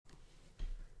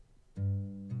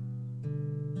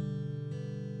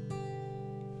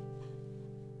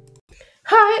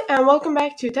Hi, and welcome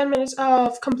back to 10 minutes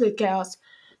of complete chaos.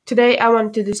 Today, I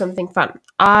want to do something fun.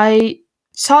 I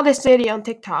saw this lady on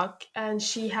TikTok, and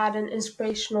she had an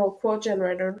inspirational quote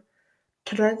generator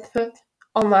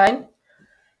online,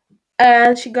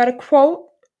 and she got a quote,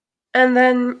 and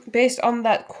then based on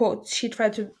that quote, she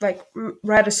tried to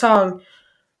write a song.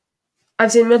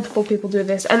 I've seen multiple people do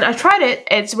this, and I tried it.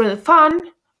 It's really fun.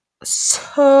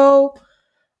 So,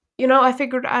 I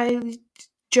figured I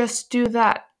just do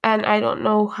that. And I don't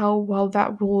know how well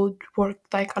that would work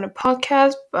like on a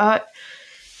podcast, but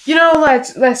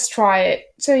let's try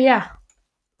it. So yeah,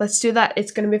 let's do that.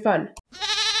 It's gonna be fun.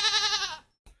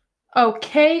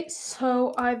 Okay,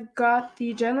 so I've got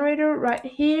the generator right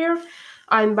here.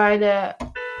 I'm by the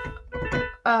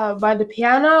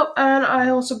piano, and I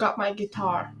also got my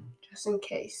guitar just in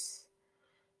case.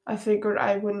 I figured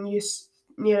I wouldn't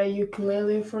need a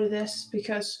ukulele for this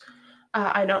because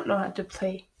I don't know how to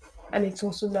play, and it's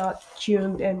also not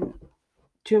tuned in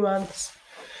 2 months.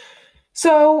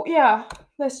 So yeah,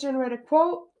 let's generate a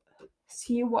quote,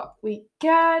 see what we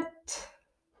get.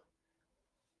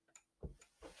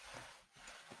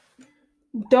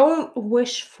 Don't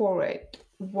wish for it,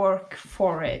 work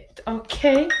for it.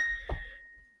 Okay,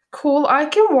 cool. I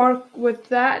can work with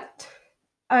that,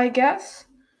 I guess.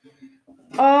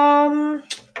 Um,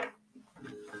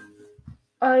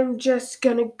 I'm just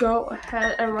gonna go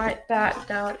ahead and write that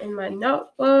down in my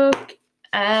notebook,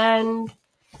 and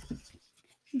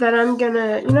then I'm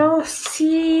gonna,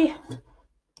 see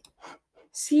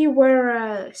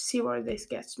where this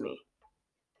gets me.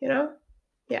 You know?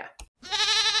 Yeah.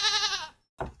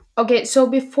 Okay, so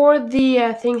before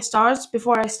the thing starts,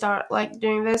 before I start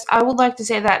doing this, I would like to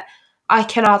say that I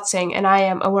cannot sing, and I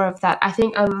am aware of that. I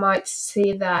think I might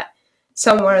say that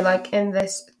somewhere in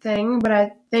this thing, but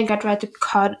I think I tried to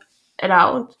cut it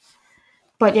out.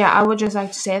 But yeah, I would just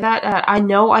like to say that I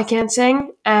know I can't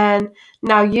sing, and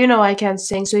now you know I can't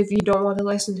sing. So if you don't want to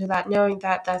listen to that, knowing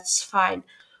that, that's fine.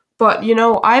 But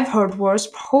I've heard worse.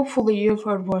 Hopefully, you've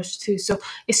heard worse too. So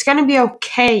it's gonna be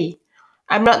okay.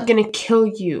 I'm not gonna kill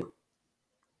you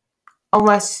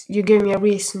unless you give me a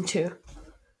reason to.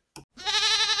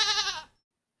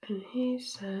 And he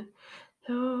said,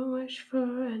 don't wish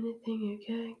for anything you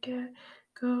can't get.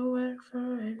 Go work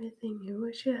for everything you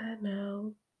wish you had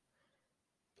now.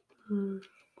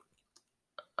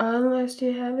 Unless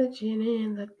you have a genie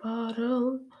in that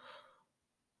bottle,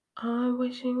 I'm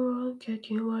wishing won't get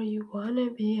you where you wanna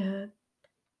be at.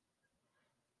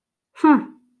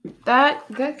 That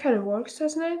kind of works,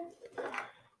 doesn't it?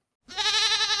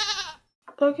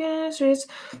 Looking in the streets,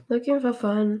 looking for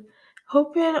fun,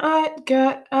 hoping I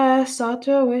get a start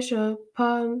to wish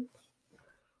upon.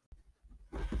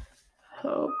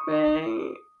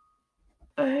 Hoping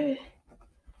I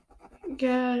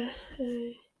get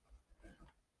a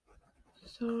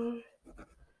start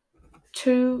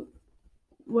to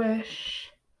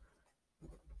wish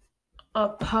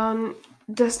upon.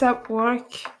 Does that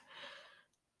work?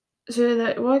 So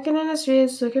that walking in the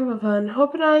streets looking for fun,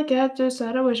 hoping I get to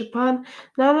start to wish upon.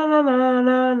 Na na na na na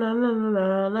na na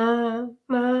na na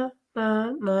na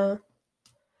na na.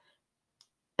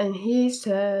 And he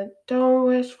said, don't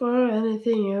wish for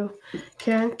anything you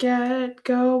can't get.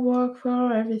 Go work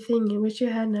for everything you wish you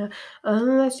had now.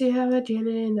 Unless you have a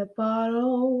genie in the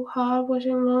bottle, hard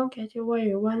wishing won't get you where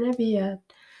you wanna be at.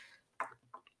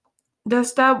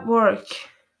 Does that work?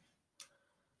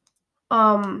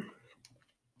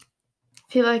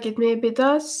 Feel like it maybe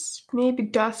does, maybe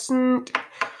doesn't.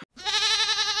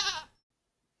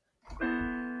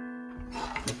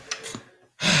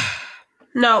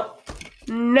 No.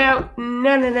 No,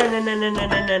 no, no, no, no, no, no, no, no,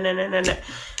 no, no, no, no, no.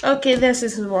 Okay, this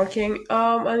isn't working.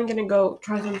 I'm gonna go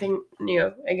try something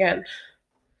new again.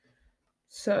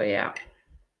 So yeah.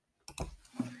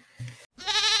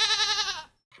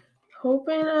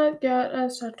 Hoping I get a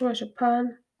Satoshi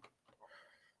Japan.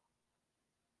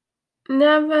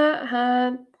 Never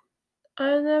had.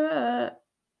 I never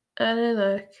had any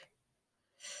luck.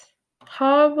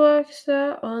 Hard work's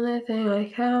the only thing I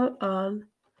count on.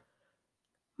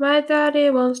 My daddy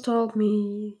once told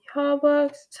me, hard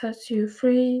work sets you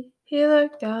free. He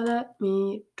looked down at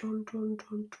me, dun, dun,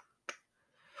 dun, dun,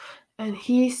 and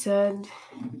he said,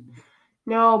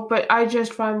 no, but I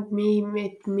just rhymed me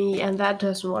with me, and that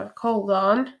doesn't work. Hold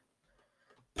on.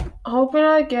 Hoping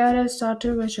I get it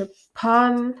started with a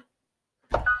pun.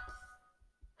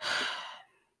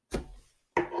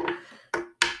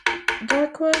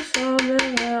 That was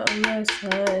on my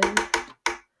side.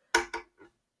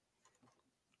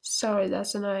 Sorry,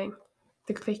 that's annoying.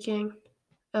 The clicking.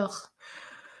 Ugh.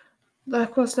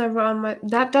 That was never on my.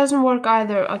 That doesn't work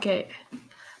either. Okay.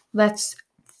 Let's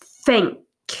think.